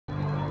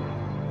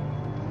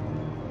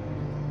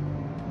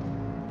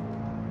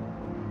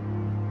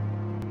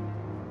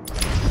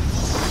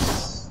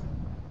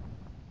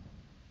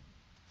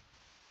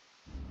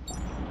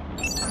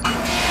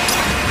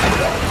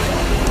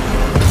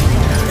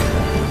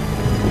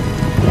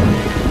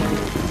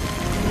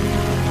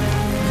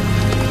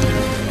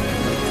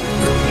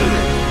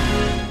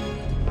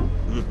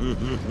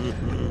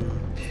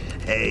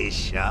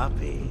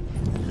Sharpie.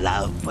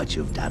 Love what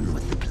you've done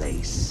with the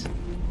place.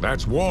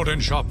 That's Warden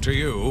Shop to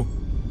you.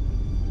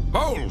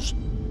 Bowles!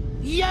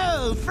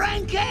 Yo,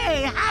 Frankie!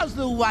 How's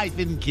the wife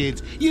and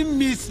kids? You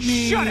miss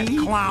me? Shut it,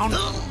 clown!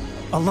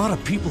 A lot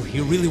of people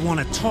here really want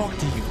to talk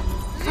to you.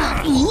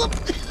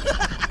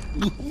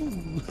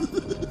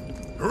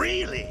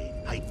 Really?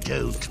 I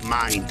don't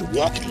mind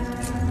walking.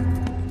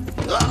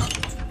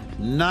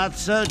 Not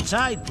so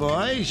tight,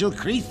 boys. You'll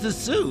crease the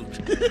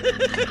suit.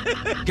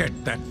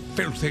 Get that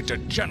filthy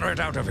degenerate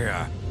out of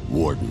here.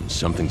 Warden,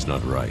 something's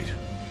not right.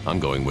 I'm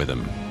going with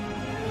him.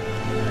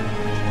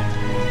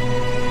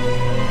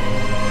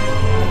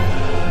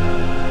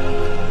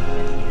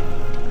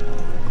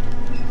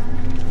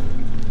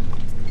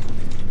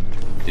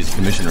 Is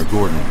Commissioner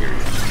Gordon here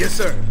yet? Yes,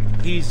 sir.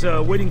 He's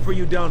waiting for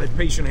you down at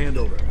patient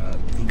handover.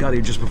 He got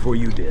here just before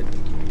you did.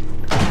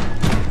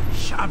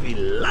 Sharpie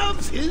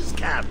loves his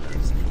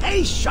cameras.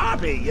 Hey,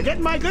 Sharpie, you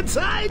getting my good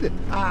side?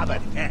 Ah,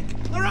 but heck,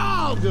 they're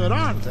all good,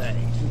 aren't they?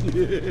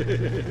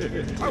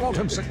 I want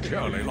him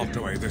securely locked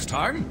away this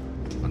time.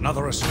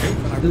 Another escape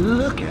and I...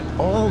 Look at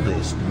all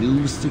this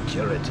new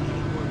security.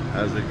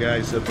 How's the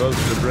guy supposed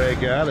to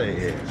break out of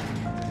here?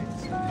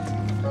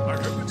 I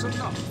hope it's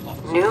enough.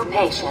 New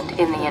patient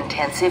in the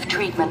intensive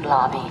treatment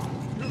lobby.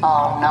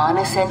 All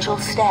non-essential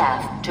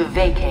staff to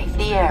vacate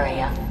the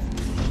area.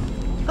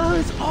 Oh,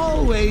 it's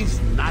always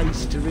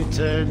nice to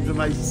return to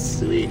my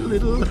sweet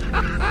little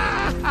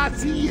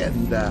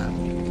hacienda.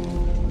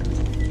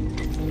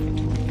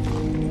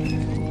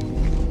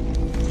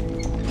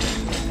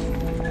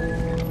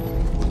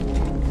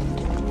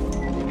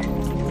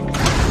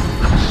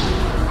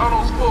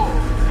 Tunnel's full.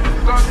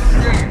 Start the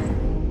scan.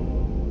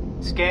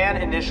 Scan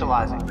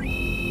initializing.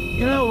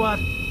 You know what?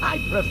 I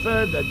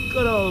prefer the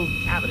good old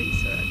cavity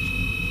search.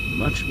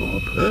 Much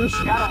more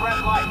personal. Got a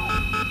red light.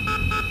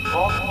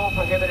 Multiple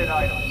prohibited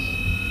items.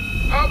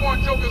 I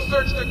want Joker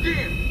searched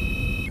again.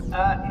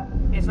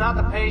 It's not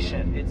the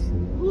patient. It's...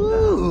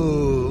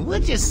 Ooh,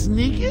 would you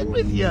sneak in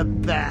with your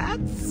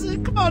bats?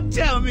 Come on,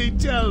 tell me.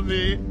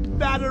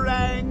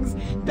 Batarangs,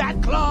 bat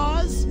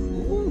claws,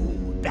 ooh,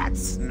 bat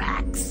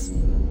snacks.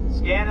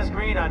 Scan is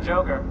green on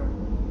Joker.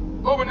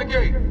 Open the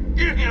gate.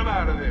 Get him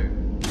out of there.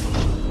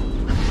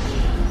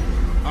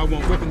 I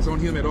want weapons on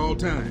him at all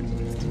times.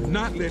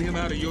 Not let him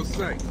out of your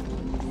sight.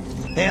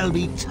 There'll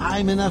be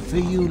time enough for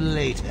you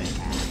later,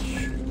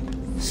 Cash.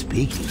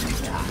 Speaking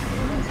of time,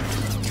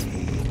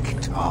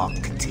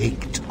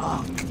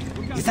 tick-tock.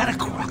 Is that a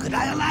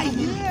crocodile I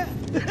hear?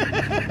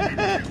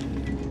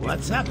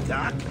 What's up,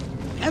 Doc?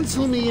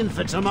 Pencil me in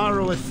for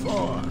tomorrow at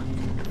 4.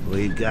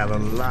 We've got a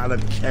lot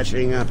of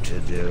catching up to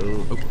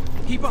do.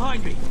 Keep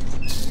behind me.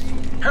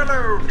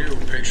 Hello, new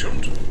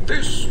patient.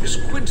 This is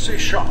Quincy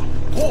Sharp,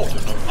 Warden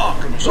of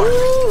Arkham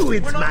Asylum. Ooh,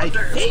 it's my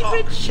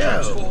favorite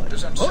show.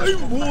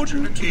 I'm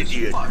Warden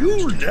Idiot.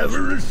 You'll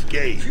never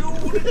escape.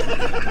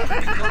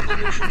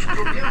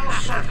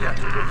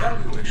 Psychiatric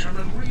evaluation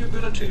and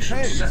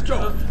rehabilitation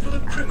center for the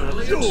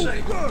criminally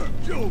insane.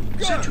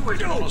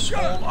 Situated on a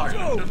small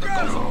island in the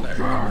Gulf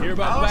there. Hear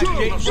about that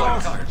gate,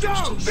 boss?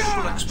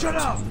 Shut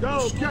up!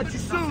 Go, catch you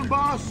soon,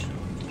 boss!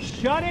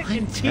 Shut it I'm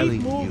and keep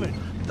telling moving. you,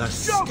 the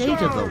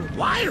state of the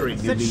wiring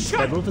in these shut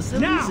federal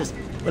facilities is,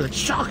 well, it's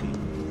shocking.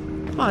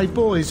 My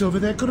boys over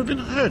there could have been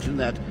hurt in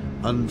that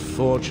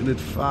unfortunate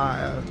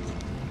fire.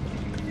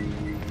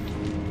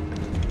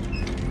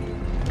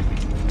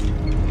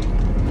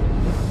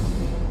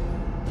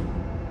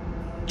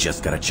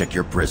 Just gotta check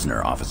your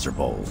prisoner, Officer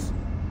Bowles.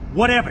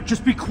 Whatever,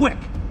 just be quick.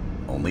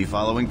 Only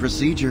following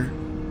procedure.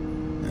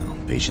 Well,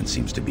 patient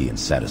seems to be in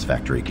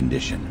satisfactory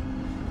condition.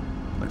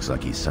 Looks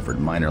like he suffered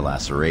minor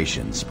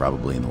lacerations,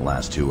 probably in the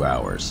last 2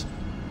 hours.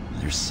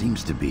 There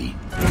seems to be...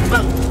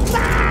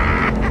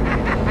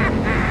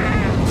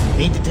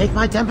 Need to take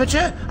my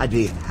temperature? I'd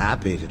be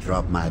happy to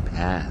drop my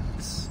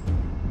pants.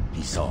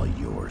 He's all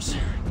yours.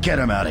 Get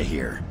him out of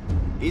here.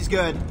 He's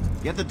good.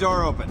 Get the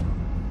door open.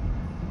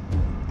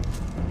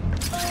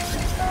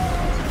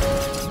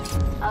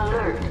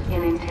 Alert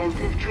in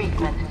intensive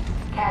treatment.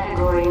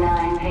 Category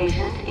 9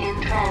 patient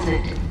in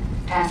transit.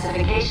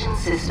 Pacification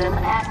system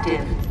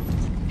active.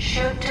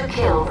 Shoot to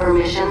kill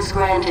permissions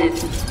granted.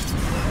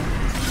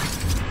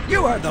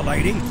 You heard the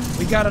lady.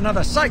 We got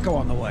another psycho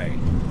on the way.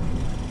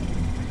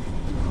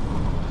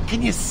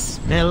 Can you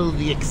smell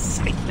the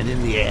excitement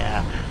in the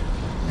air?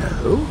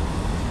 No?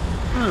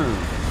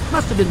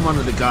 Must have been one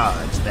of the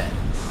guards then.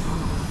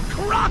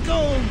 Croc,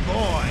 old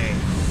boy!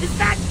 Is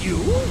that you?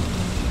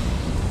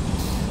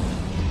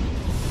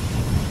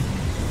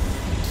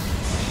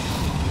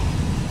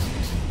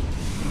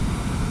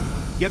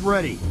 Get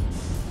ready.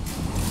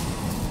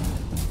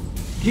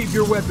 Keep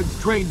your weapons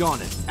trained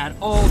on it at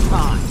all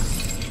times.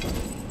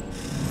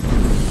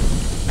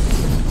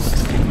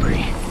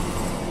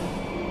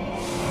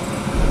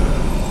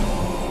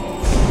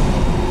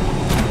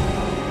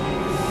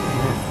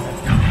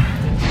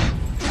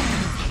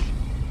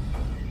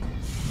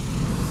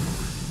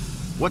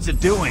 What's it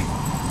doing?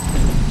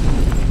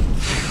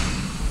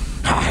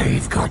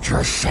 I've got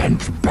your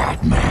scent,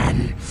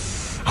 Batman.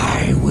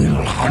 I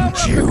will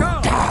hunt you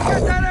down.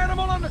 Get that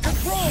animal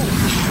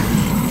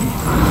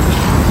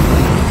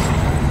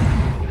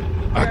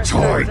A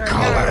toy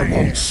collar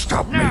won't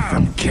stop me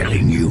from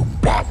killing you,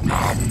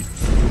 Batman.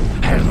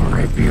 I'll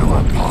rip you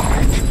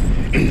apart,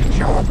 eat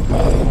your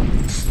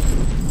bones.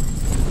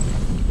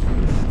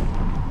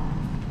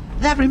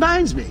 That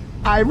reminds me,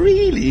 I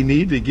really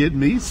need to get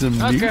me some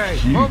new Okay,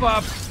 shoes. move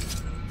up.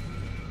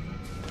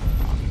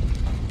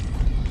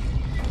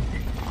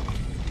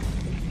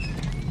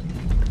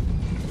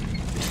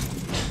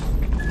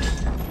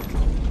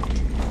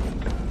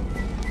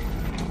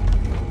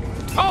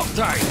 Hold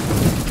tight!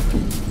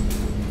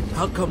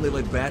 How come they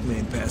let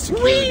Batman pass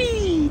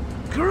security? Whee!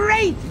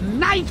 Great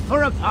night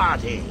for a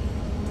party!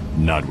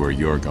 Not where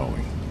you're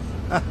going.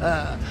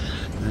 The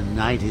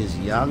night is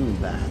young,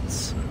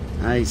 Bats.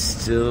 I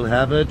still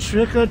have a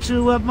trick or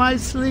two up my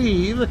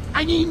sleeve.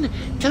 I mean,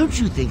 don't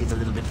you think it's a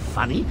little bit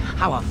funny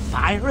how a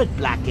fire at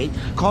Blackgate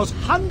caused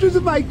hundreds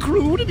of my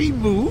crew to be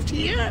moved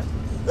here?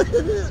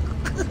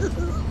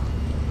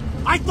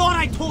 I thought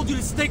I told you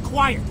to stay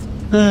quiet.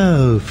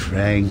 Oh,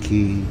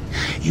 Frankie,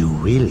 you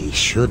really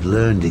should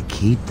learn to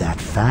keep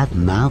that fat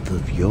mouth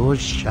of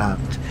yours shut.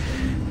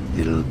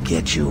 It'll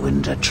get you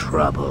into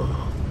trouble.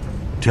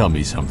 Tell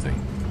me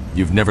something.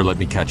 You've never let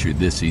me catch you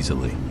this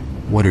easily.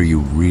 What are you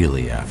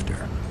really after?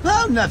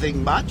 Oh,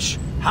 nothing much.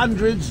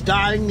 Hundreds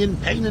dying in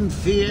pain and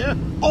fear.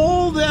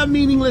 All their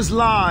meaningless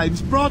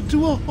lives brought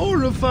to a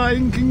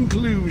horrifying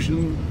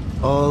conclusion.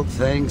 All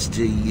thanks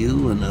to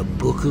you and a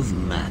book of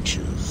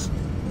matches.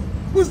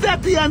 Was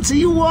that the answer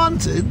you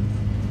wanted?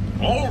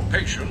 All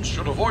patients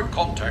should avoid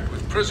contact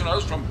with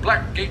prisoners from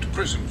Blackgate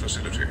Prison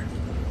Facility.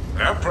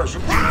 Their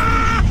presence...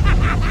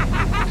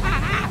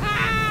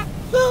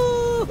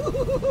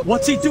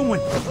 What's he doing?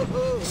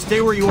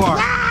 Stay where you are.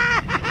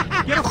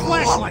 Get a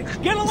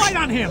flashlight. Get a light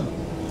on him.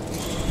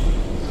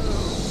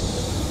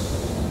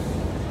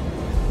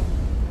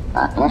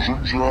 Our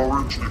presence in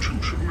our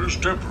institution is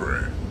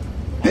temporary.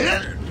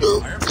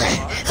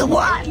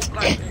 What?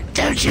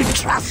 Don't you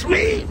trust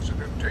me?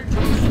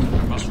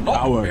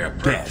 Our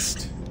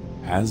guest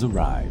has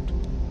arrived.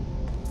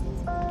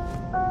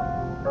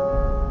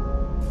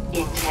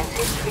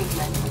 Intensive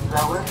treatment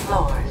lower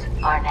floors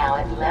are now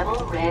at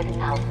level red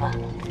alpha.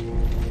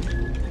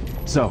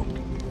 So,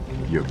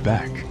 you're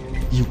back.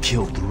 You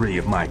killed 3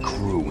 of my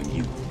crew and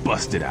you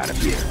busted out of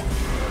here.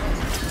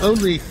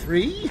 Only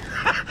 3?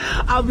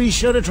 I'll be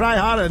sure to try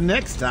harder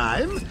next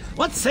time.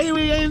 What say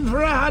we aim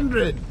for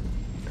 100?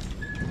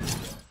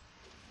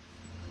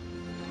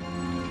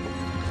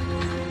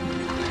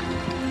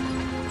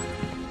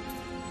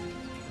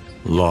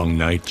 Long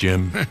night,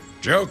 Jim?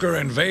 Joker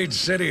invades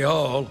City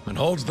Hall and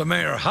holds the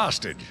mayor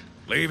hostage,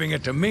 leaving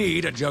it to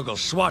me to juggle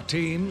SWAT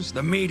teams,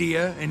 the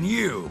media, and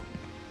you.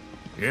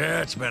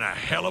 Yeah, it's been a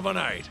hell of a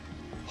night.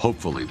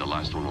 Hopefully the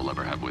last one we'll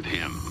ever have with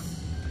him.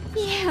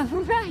 Yeah,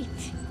 right.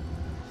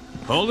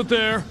 Hold it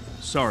there.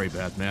 Sorry,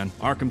 Batman.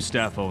 Arkham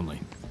staff only.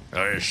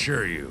 I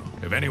assure you,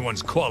 if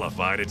anyone's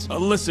qualified, it's...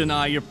 Listen,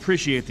 I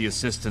appreciate the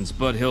assistance,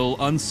 but he'll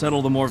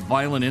unsettle the more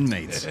violent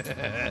inmates.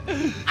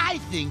 I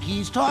think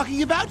he's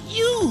talking about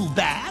you,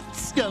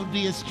 Bats. Don't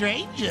be a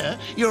stranger.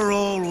 You're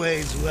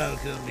always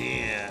welcome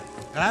here.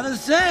 Gotta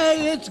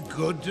say, it's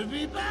good to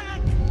be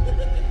back.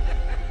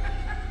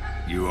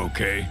 You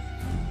okay?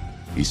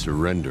 He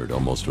surrendered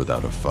almost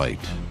without a fight.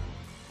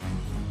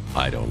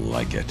 I don't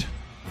like it.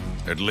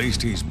 At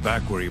least he's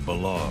back where he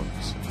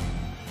belongs.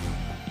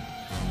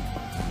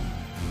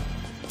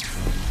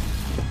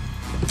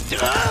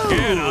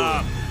 Get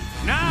up!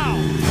 Now!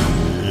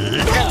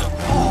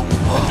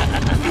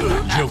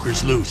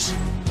 Joker's loose.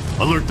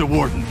 Alert the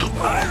warden.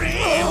 Hurry!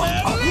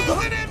 We're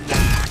leaving him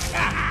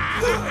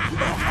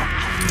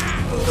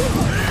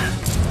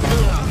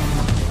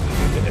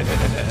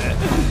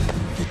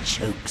The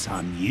joke's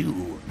on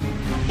you.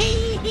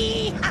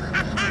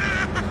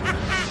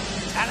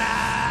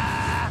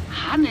 Ta-da!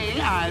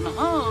 Honey, I'm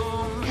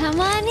home. Come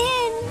on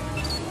in.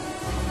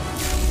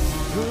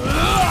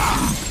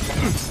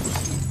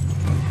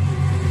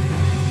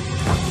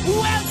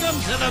 Welcome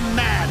to the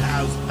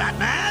madhouse,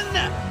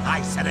 Batman!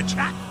 I set a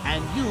trap,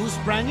 and you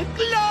sprang it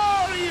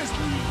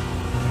gloriously!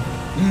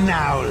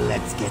 Now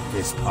let's get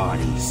this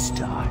party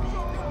started.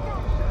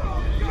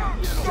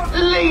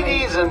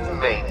 Ladies and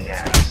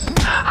maniacs,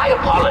 I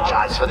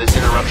apologize for this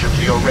interruption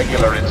to your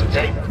regular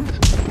entertainment.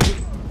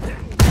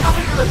 Up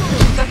until a few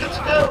seconds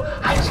ago,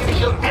 I seemed to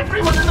kill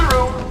everyone in the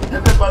room,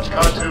 and then watch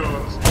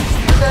cartoons.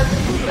 And then,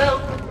 well,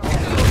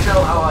 you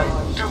know how I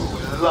do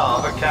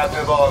love a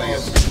captive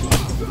audience.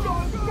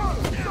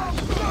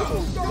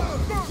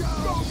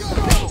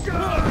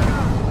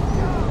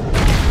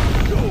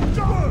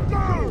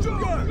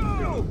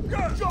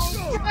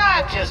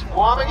 I'm just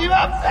warming you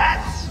up,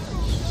 Bats.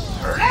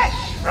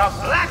 Fresh from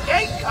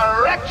Blackgate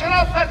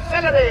Correctional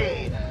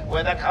Facility,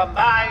 with a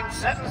combined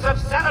sentence of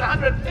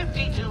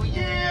 752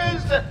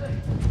 years.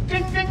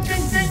 Ding, ding,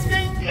 ding, ding,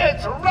 ding.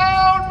 It's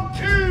round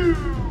 2.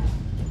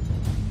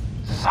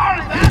 Sorry,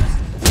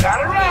 Bats.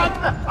 Gotta run.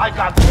 I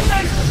got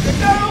places to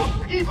go,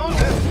 people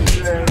to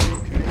slay.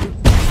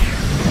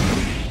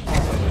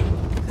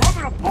 I'm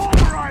gonna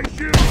pulverize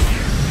you!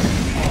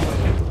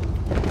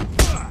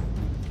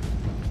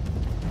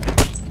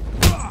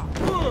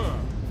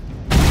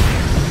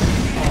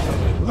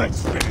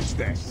 Let's finish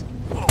this.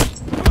 Come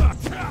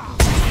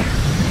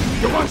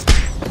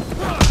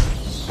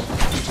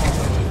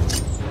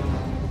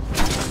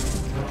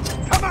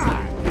on!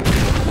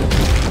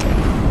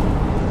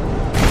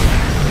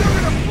 You're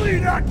gonna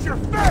bleed out your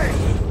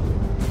face!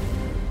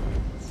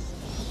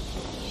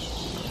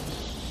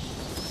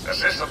 The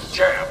system's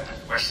jammed.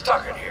 We're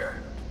stuck in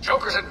here.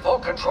 Joker's in full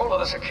control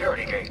of the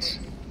security gates.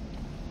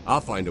 I'll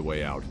find a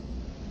way out.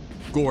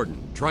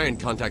 Gordon, try and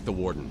contact the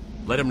warden.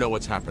 Let him know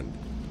what's happened.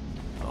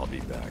 I'll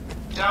be back.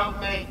 Don't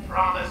make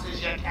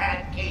promises you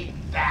can't keep,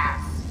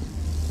 Bass.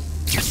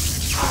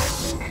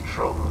 I'm in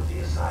control of the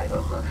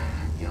asylum.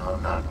 You're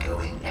not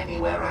going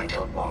anywhere I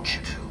don't want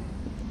you to.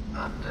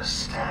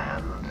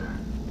 Understand?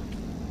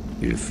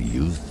 If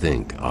you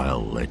think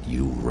I'll let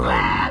you run...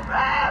 Blah,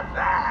 blah,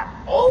 blah.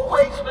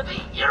 Always with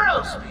the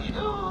Euro speed.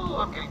 Ooh,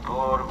 I'm getting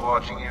bored of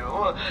watching you.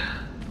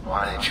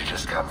 Why don't you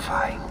just come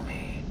find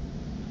me?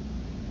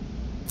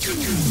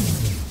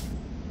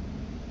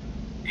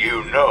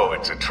 You know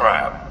it's a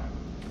trap.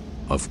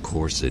 Of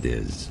course it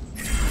is.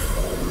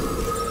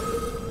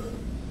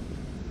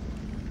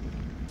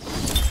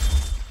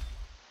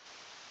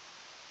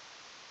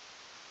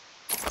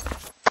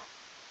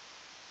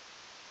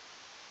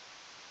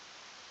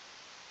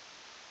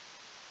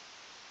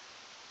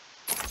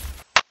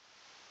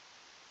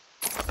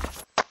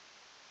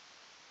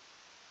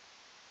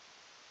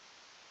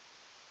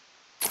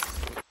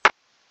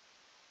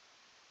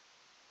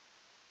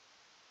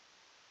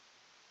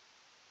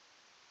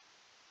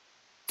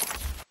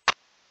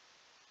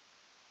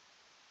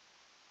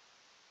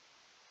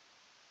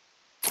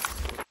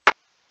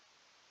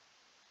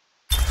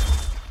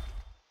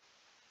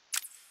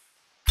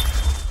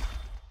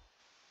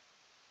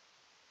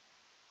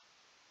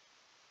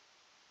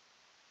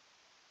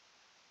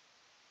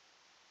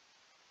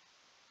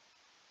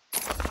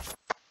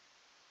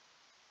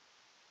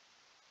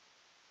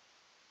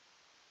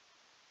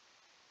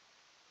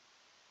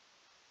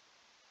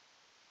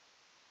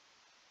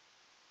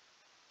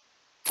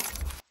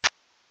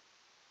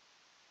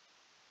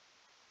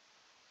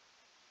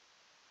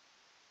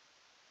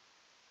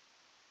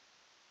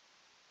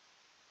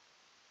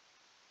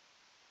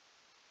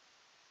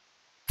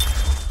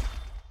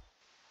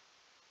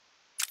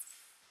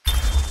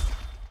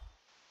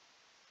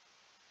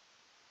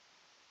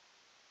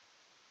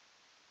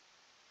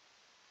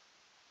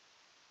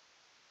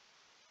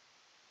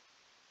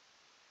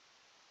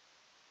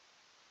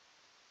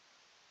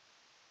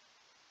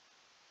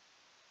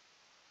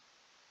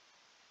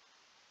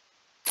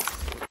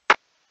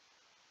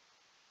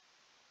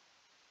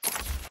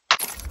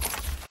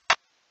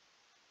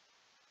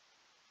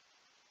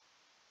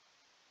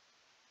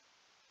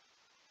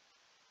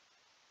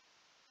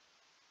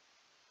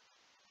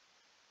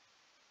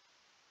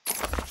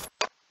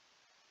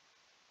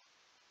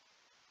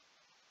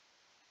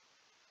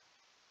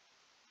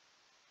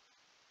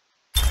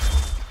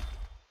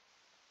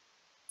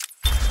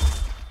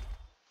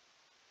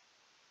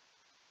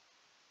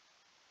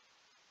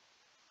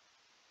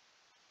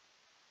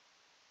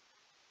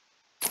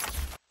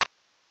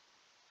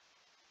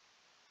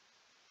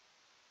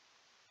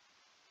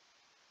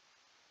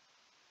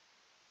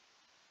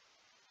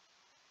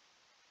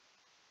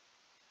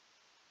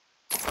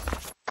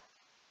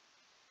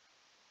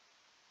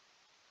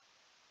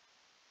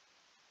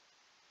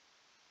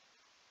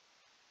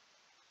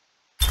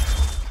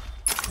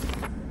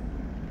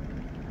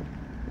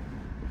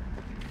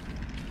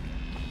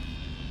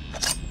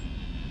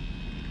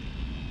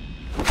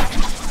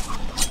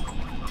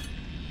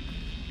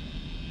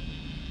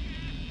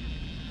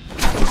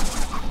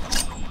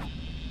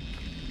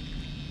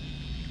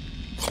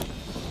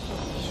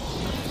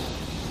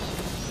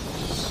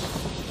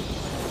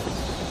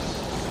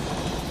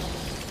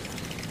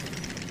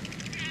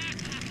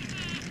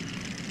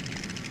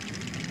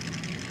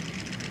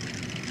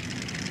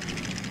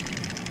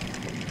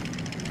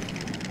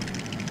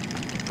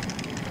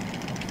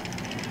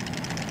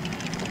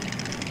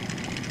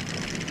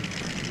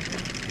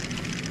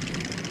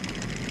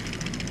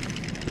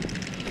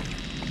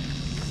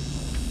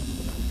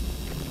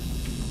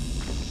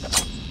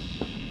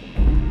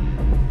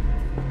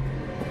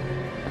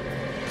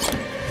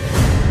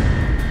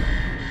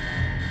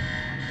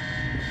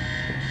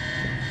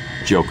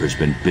 Joker's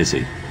been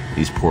busy.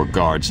 These poor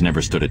guards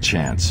never stood a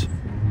chance.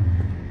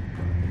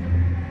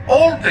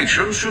 All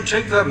patients should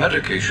take their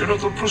medication at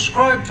the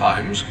prescribed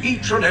times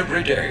each and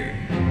every day.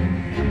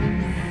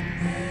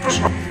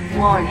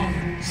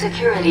 Warning.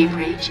 Security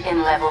breach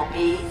in level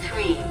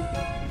B3.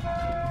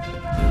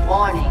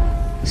 Warning.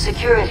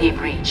 Security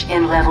breach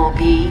in level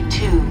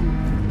B2.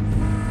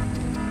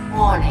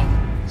 Warning.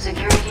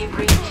 Security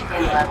breach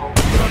in level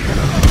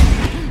B2.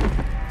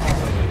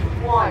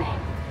 Warning.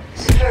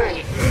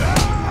 Security.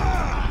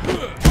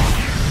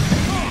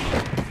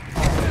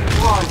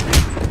 Warning.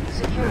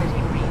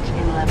 Security breach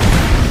in level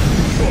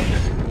 6.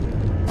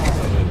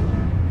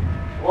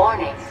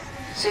 Warning.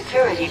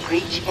 Security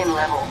breach in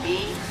level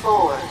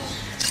B4.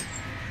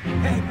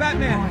 Hey,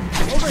 Batman!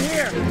 Over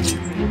here! Security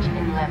breach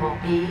in level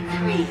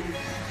B3.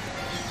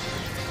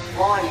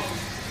 Warning.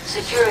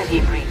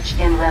 Security breach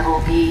in level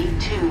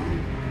B2.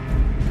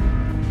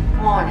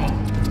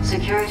 Warning.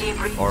 Security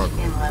breach Oracle,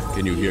 in level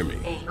can you hear me?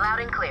 B8. Loud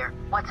and clear.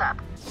 What's up?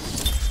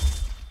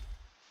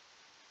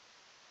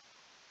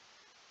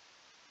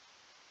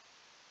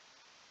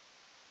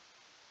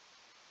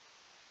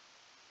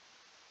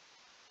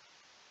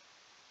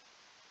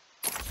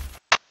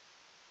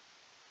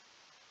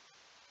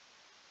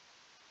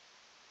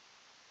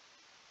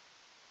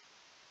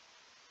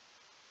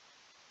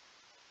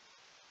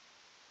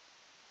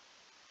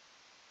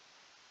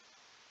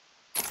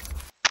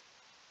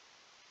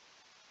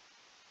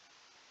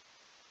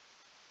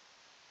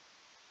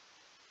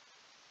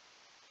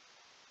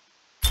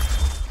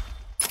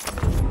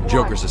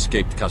 Joker's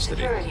escaped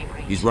custody.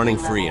 He's running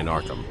free in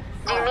Arkham.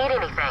 Do you need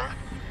anything?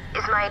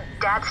 Is my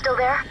dad still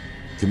there?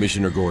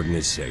 Commissioner Gordon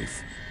is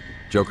safe.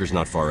 Joker's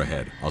not far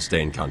ahead. I'll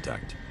stay in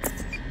contact.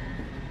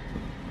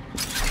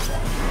 Put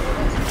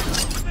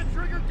the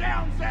trigger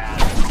down,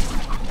 Zaz!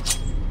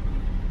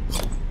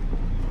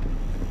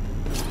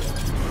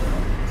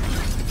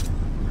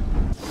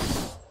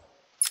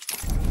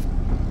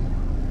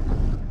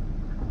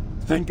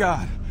 Thank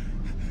God.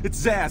 It's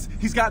Zaz.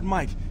 He's got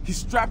Mike. He's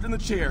strapped in the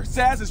chair.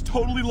 Zaz has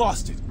totally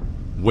lost it.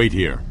 Wait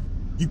here.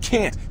 You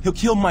can't. He'll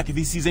kill Mike if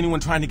he sees anyone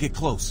trying to get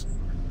close.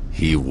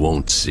 He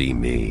won't see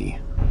me.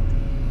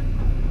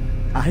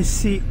 I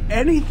see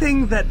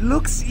anything that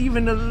looks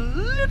even a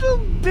little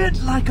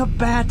bit like a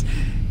bat,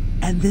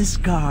 and this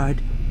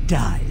guard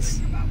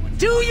dies.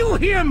 Do you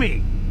hear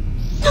me?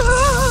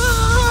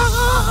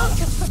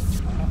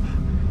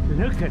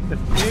 Look at the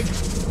big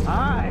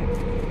eye.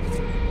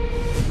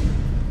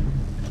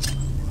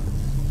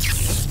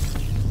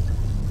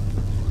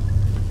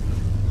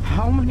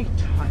 How many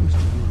times do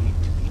you need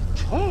to be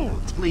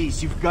told?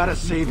 Please, you've got to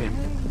save him.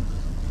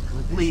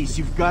 Please,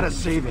 you've got to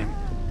save him.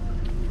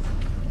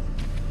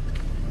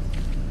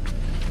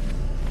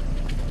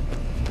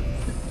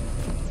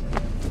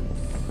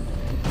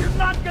 You're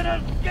not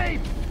gonna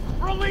escape!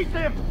 Release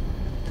him!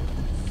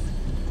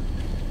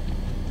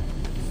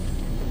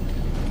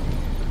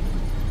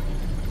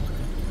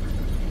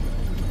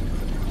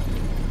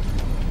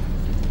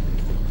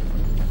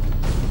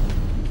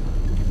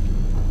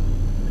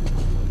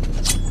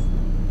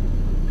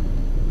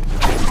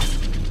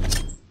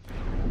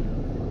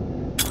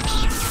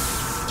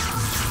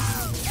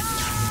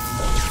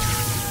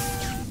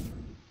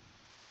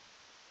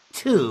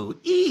 Too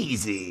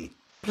easy.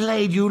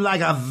 Played you like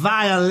a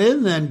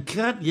violin and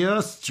cut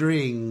your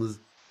strings.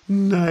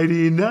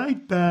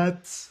 Nighty-night,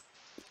 bats.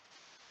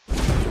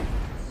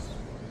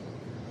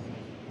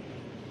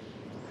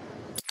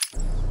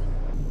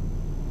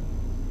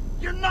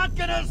 You're not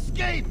gonna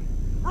escape!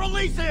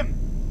 Release him!